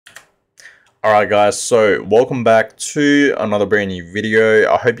Alright guys, so welcome back to another brand new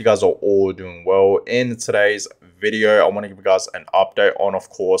video. I hope you guys are all doing well. In today's video, I want to give you guys an update on, of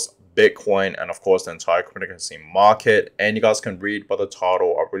course, Bitcoin and, of course, the entire cryptocurrency market. And you guys can read by the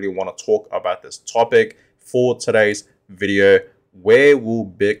title, I really want to talk about this topic for today's video. Where will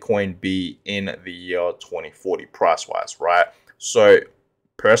Bitcoin be in the year 2040 price-wise, right? So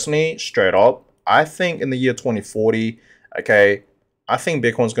personally, straight up, I think in the year 2040, okay, I think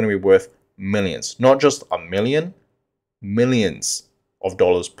Bitcoin's going to be worth millions, not just a million, millions of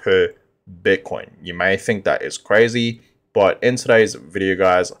dollars per Bitcoin. You may think that is crazy, but in today's video,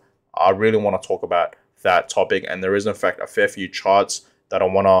 guys, I really want to talk about that topic. And there is, in fact, a fair few charts that I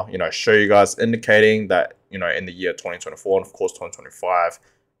want to, show you guys, indicating that, in the year 2024 and, of course, 2025,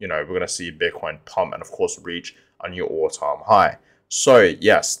 we're going to see Bitcoin pump and, of course, reach a new all-time high. So,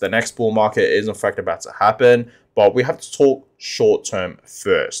 yes, the next bull market is, in fact, about to happen. But we have to talk short term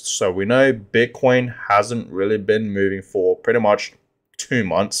first. So we know Bitcoin hasn't really been moving for pretty much 2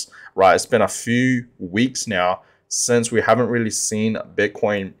 months, right? It's been a few weeks now since we haven't really seen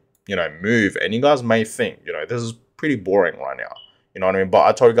Bitcoin, move. And you guys may think, this is pretty boring right now. You know what I mean? But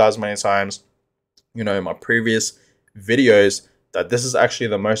I told you guys many times, in my previous videos, that this is actually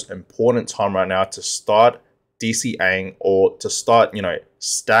the most important time right now to start DCAing or to start,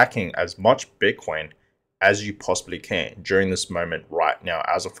 stacking as much Bitcoin as you possibly can during this moment right now,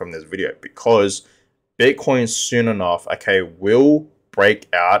 as of from this video, because Bitcoin soon enough, okay, will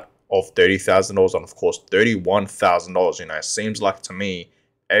break out of $30,000 and, of course, $31,000. It seems like to me,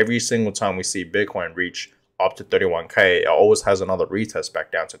 every single time we see Bitcoin reach up to 31K, it always has another retest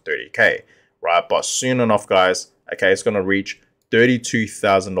back down to 30K, right? But soon enough, guys, okay, it's going to reach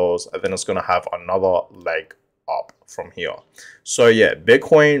 $32,000, and then it's going to have another leg up from here. So yeah,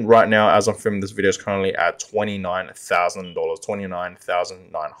 Bitcoin right now, as I'm filming this video, is currently at $29,000,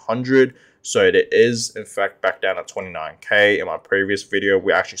 $29,900. So it is, in fact, back down at 29K. In my previous video,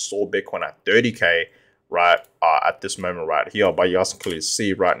 we actually saw Bitcoin at 30K, right, at this moment right here. But you guys can clearly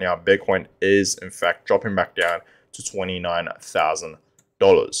see right now, Bitcoin is, in fact, dropping back down to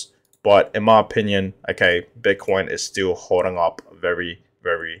 $29,000. But in my opinion, okay, Bitcoin is still holding up very,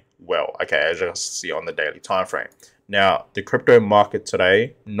 very well, okay, as you can see on the daily time frame. Now, the crypto market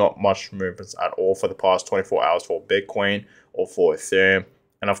today, not much movements at all for the past 24 hours for Bitcoin or for Ethereum,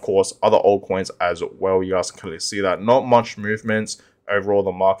 and of course other altcoins as well. You guys can clearly see that not much movements. Overall,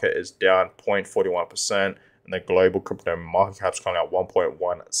 the market is down 0.41%, and the global crypto market cap is currently at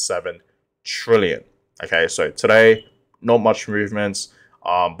 1.17 trillion. Okay, so today, not much movements.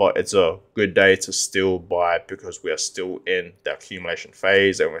 But it's a good day to still buy, because we are still in the accumulation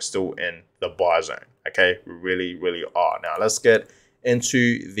phase and we're still in the buy zone. Okay, we really, really are. Now let's get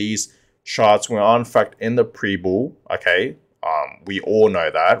into these charts. We are, in fact, in the pre-bull. Okay, we all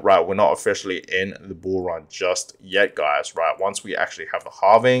know that, right? We're not officially in the bull run just yet, guys, right? Once we actually have the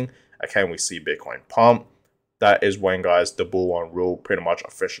halving, okay, and we see Bitcoin pump, that is when, guys, the bull run will pretty much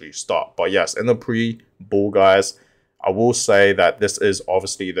officially start. But yes, in the pre-bull, guys, I will say that this is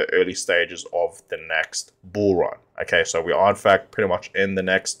obviously the early stages of the next bull run. Okay, so we are, in fact, pretty much in the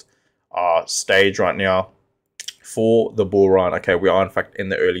next stage right now for the bull run. Okay, we are, in fact, in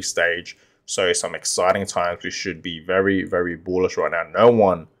the early stage. So some exciting times. We should be very, very bullish right now. No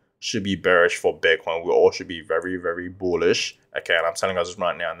one should be bearish for Bitcoin. We all should be very, very bullish. Okay, and I'm telling you guys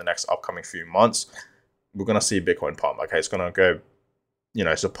right now, in the next upcoming few months, we're going to see Bitcoin pump. Okay, it's going to go,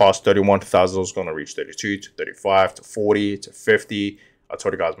 surpass 31,000, is going to reach 32 to 35 to 40 to 50. I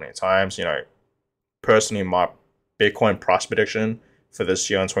told you guys many times, personally, my Bitcoin price prediction for this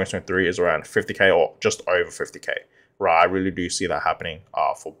year in 2023 is around 50K or just over 50K, right? I really do see that happening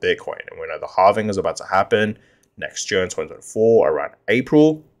for Bitcoin. And we know the halving is about to happen next year in 2024, around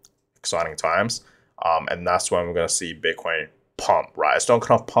April. Exciting times. And that's when we're going to see Bitcoin pump, right? It's not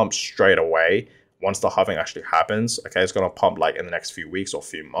going to pump straight away. Once the halving actually happens, okay, it's going to pump like in the next few weeks or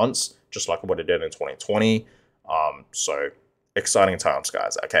few months, just like what it did in 2020. So exciting times,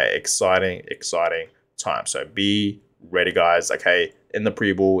 guys. Okay, exciting times. So be ready, guys. Okay, in the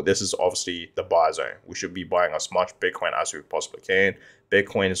pre-bull, this is obviously the buy zone. We should be buying as much Bitcoin as we possibly can.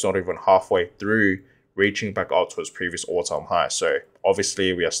 Bitcoin is not even halfway through reaching back up to its previous all-time high. So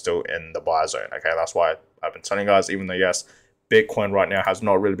obviously we are still in the buy zone. Okay, that's why I've been telling you guys, even though yes, Bitcoin right now has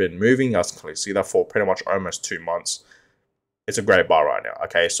not really been moving, as you can see that for pretty much almost 2 months. It's a great buy right now.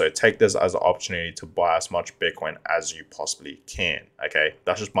 Okay, so take this as an opportunity to buy as much Bitcoin as you possibly can. Okay,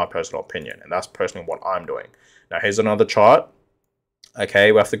 that's just my personal opinion, and that's personally what I'm doing. Now here's another chart.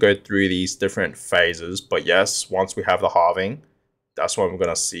 Okay, we have to go through these different phases, but yes, once we have the halving, that's when we're going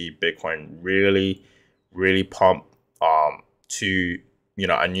to see Bitcoin really pump to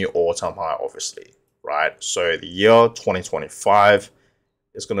a new all-time high, obviously, right? So the year 2025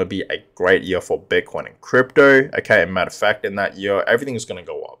 is going to be a great year for Bitcoin and crypto. Okay, matter of fact, in that year, everything is going to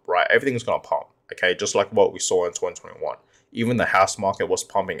go up, right? Everything is going to pump. Okay, just like what we saw in 2021. Even the house market was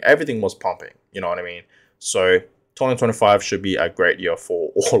pumping. Everything was pumping. You know what I mean? So 2025 should be a great year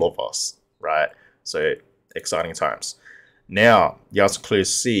for all of us, right? So exciting times. Now, you guys can clearly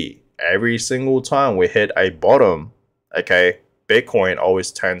see every single time we hit a bottom, okay, Bitcoin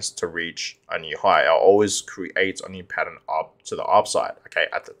always tends to reach a new high. It always creates a new pattern up to the upside, okay,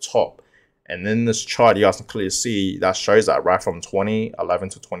 at the top. And then this chart, you guys can clearly see that shows that right from 2011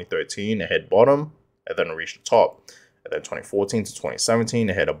 to 2013, it hit bottom and then it reached the top. And then 2014 to 2017,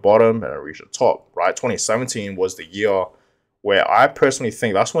 it hit a bottom and it reached the top, right? 2017 was the year where I personally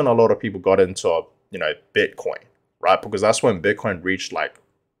think that's when a lot of people got into, Bitcoin, right? Because that's when Bitcoin reached like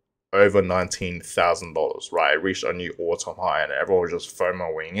over $19,000, right? It reached a new all-time high and everyone was just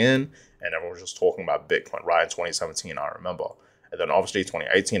FOMOing in and everyone was just talking about Bitcoin, right? In 2017, I remember. And then obviously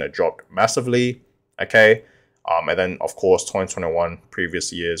 2018, it dropped massively, okay? And then, of course, 2021,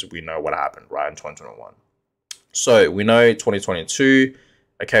 previous years, we know what happened, right, in 2021. So we know 2022,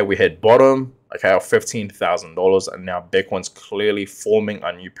 okay, we hit bottom, okay, of $15,000, and now Bitcoin's clearly forming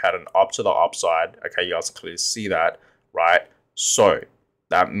a new pattern up to the upside. Okay, you guys clearly see that, right? So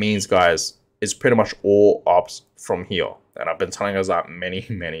that means, guys, it's pretty much all ups from here. And I've been telling us that many,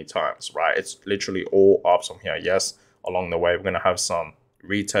 many times, right? It's literally all ups from here. Yes, along the way, we're going to have some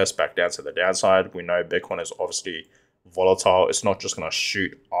retests back down to the downside. We know Bitcoin is obviously volatile. It's not just going to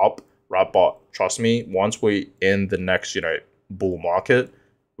shoot up, right? But trust me, once we're in the next, bull market,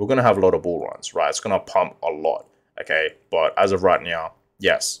 we're going to have a lot of bull runs, right? It's going to pump a lot, okay? But as of right now,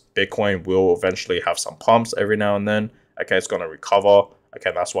 yes, Bitcoin will eventually have some pumps every now and then. Okay, it's going to recover.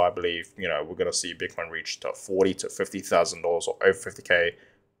 Okay, that's why I believe, we're going to see Bitcoin reach to $40,000 to $50,000 or over 50K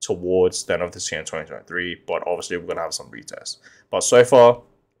towards the end of this year in 2023. But obviously, we're going to have some retests. But so far,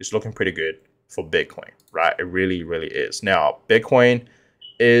 it's looking pretty good for Bitcoin, right? It really, really is. Now, Bitcoin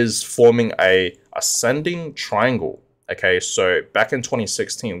is forming a ascending triangle. Okay, so back in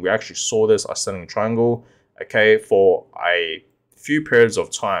 2016, we actually saw this ascending triangle, okay, for a few periods of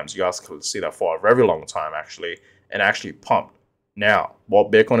times. You guys can see that for a very long time, actually, and actually pumped. Now,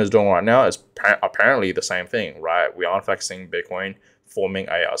 what Bitcoin is doing right now is apparently the same thing, right? We are in fact seeing Bitcoin forming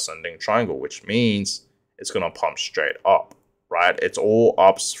a ascending triangle, which means it's going to pump straight up, right? It's all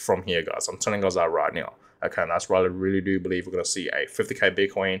ups from here, guys. I'm telling you guys that right now. Okay, and that's why I really do believe we're going to see a 50K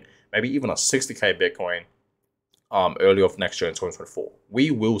Bitcoin, maybe even a 60K Bitcoin early of next year in 2024.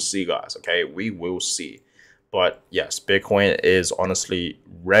 We will see, guys, okay? We will see. But yes, Bitcoin is honestly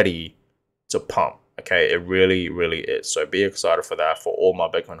ready to pump. Okay, it really, really is. So be excited for that for all my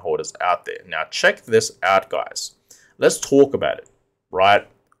Bitcoin holders out there. Now, check this out, guys. Let's talk about it, right?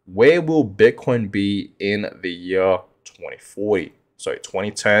 Where will Bitcoin be in the year 2040? So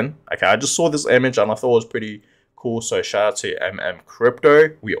 2010. Okay, I just saw this image and I thought it was pretty cool. So shout out to Crypto.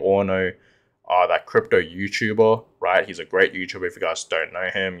 We all know that crypto YouTuber, right? He's a great YouTuber. If you guys don't know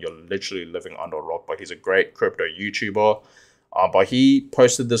him, you're literally living under a rock, but he's a great crypto YouTuber. But he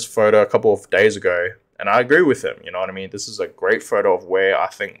posted this photo a couple of days ago, and I agree with him. You know what I mean? This is a great photo of where I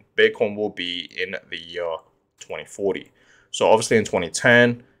think Bitcoin will be in the year 2040. So obviously in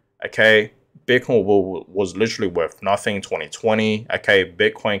 2010, okay, Bitcoin was literally worth nothing. 2020, okay,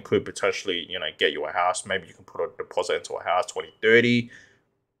 Bitcoin could potentially, get you a house. Maybe you can put a deposit into a house. 2030,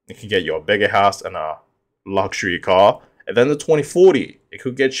 it can get you a bigger house and a luxury car. And then the 2040, it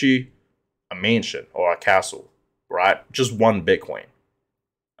could get you a mansion or a castle. Right? Just one Bitcoin.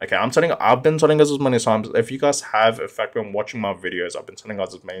 Okay, I've been telling us as many times. If you guys have, in fact, been watching my videos, I've been telling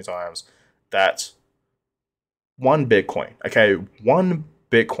us as many times that one Bitcoin. Okay, one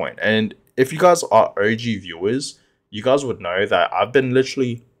Bitcoin. And if you guys are OG viewers, you guys would know that I've been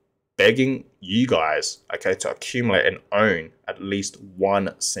literally begging you guys, okay, to accumulate and own at least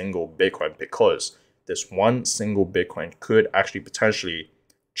one single Bitcoin, because this one single Bitcoin could actually potentially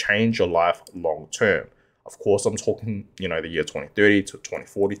change your life long term. Of course, I'm talking, the year 2030 to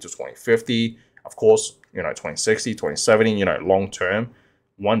 2040 to 2050. Of course, 2060, 2070, long term.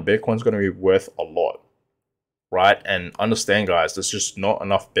 One Bitcoin is going to be worth a lot, right? And understand, guys, there's just not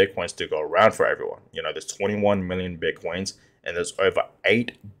enough Bitcoins to go around for everyone. There's 21 million Bitcoins and there's over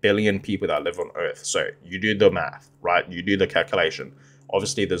 8 billion people that live on Earth. So you do the math, right? You do the calculation.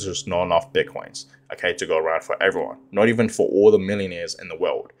 Obviously, there's just not enough Bitcoins, okay, to go around for everyone. Not even for all the millionaires in the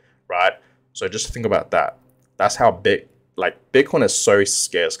world, right? So just think about that. That's how Bitcoin is so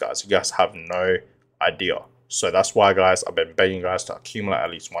scarce, guys. You guys have no idea. So that's why, guys, I've been begging you guys to accumulate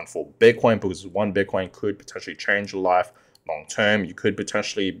at least one full Bitcoin, because one Bitcoin could potentially change your life long term. You could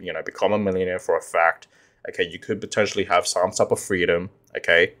potentially, become a millionaire for a fact. Okay, you could potentially have some type of freedom,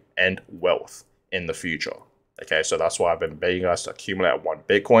 okay, and wealth in the future. Okay, so that's why I've been begging you guys to accumulate one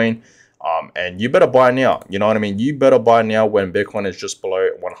Bitcoin. And you better buy now. You know what I mean? You better buy now when Bitcoin is just below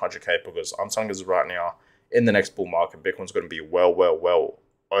 100K, because I'm telling you right now, in the next bull market, Bitcoin's going to be well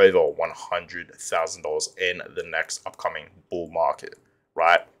over $100,000 in the next upcoming bull market,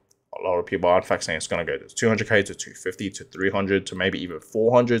 right? A lot of people are in fact saying it's going to go to 200K to 250 to 300 to maybe even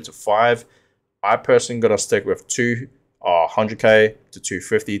 400 to 5. I personally going to stick with 100K to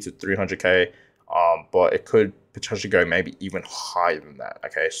 250 to 300K. But it could potentially go maybe even higher than that.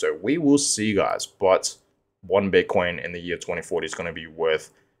 Okay, so we will see, guys. But one Bitcoin in the year 2040 is going to be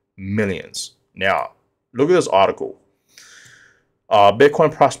worth millions. Now, look at this article.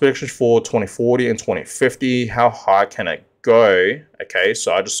 Bitcoin price predictions for 2040 and 2050. How high can it go? Okay,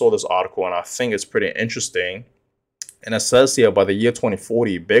 so I just saw this article and I think it's pretty interesting. And it says here, by the year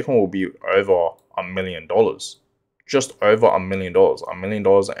 2040, Bitcoin will be over $1 million. Just over $1 million,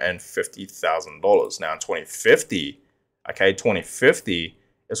 $1,050,000. Now in 2050, okay, 2050,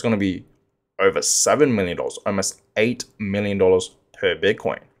 it's going to be over $7 million, almost $8 million per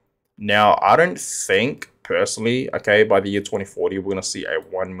Bitcoin. Now, I don't think personally, okay, by the year 2040, we're going to see a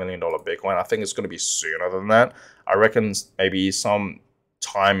 $1 million Bitcoin. I think it's going to be sooner than that. I reckon maybe some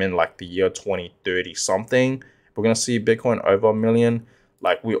time in like the year 2030 something, we're going to see Bitcoin over $1 million.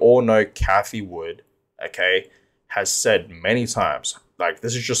 Like we all know Cathie Wood, okay, has said many times, like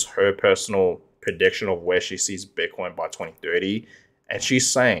this is just her personal prediction of where she sees Bitcoin by 2030. And she's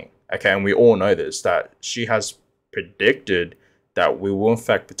saying, okay, and we all know this, that she has predicted that we will in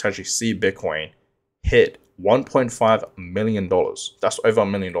fact potentially see Bitcoin hit $1.5 million. That's over $1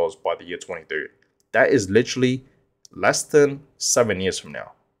 million by the year 2030. That is literally less than 7 years from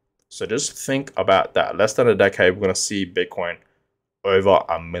now. So just think about that. Less than a decade, we're going to see Bitcoin over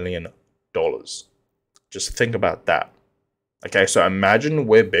 $1 million. Just think about that. Okay, so imagine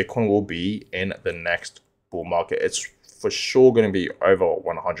where Bitcoin will be in the next bull market. It's for sure going to be over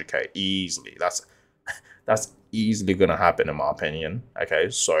 100K easily. That's easily going to happen in my opinion. Okay,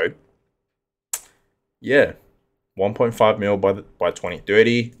 so yeah, 1.5 mil by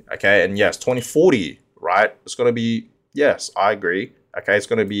 2030. Okay, and yes, 2040, right? It's going to be, yes, I agree. Okay, it's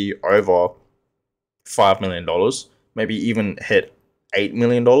going to be over $5 million, maybe even hit $8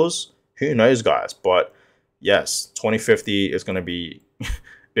 million. Who knows, guys? But yes, 2050 is going to be,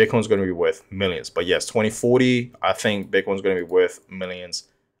 Bitcoin's going to be worth millions. But yes, 2040, I think Bitcoin's going to be worth millions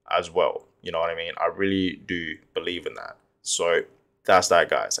as well. You know what I mean? I really do believe in that. So that's that,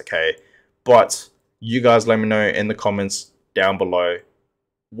 guys. Okay. But you guys let me know in the comments down below,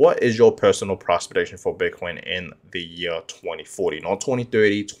 what is your personal price prediction for Bitcoin in the year 2040? Not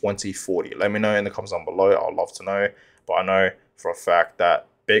 2030, 2040. Let me know in the comments down below. I'd love to know. But I know for a fact that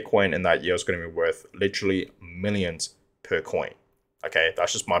Bitcoin in that year is going to be worth literally millions per coin. Okay,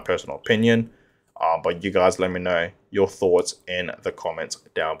 that's just my personal opinion. But you guys let me know your thoughts in the comments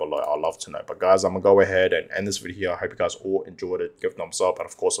down below. I'd love to know. But guys, I'm going to go ahead and end this video here. I hope you guys all enjoyed it. Give a thumbs up and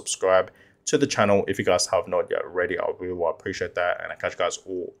of course subscribe to the channel if you guys have not yet already. I really will appreciate that. And I catch you guys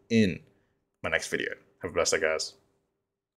all in my next video. Have a blessed day, guys.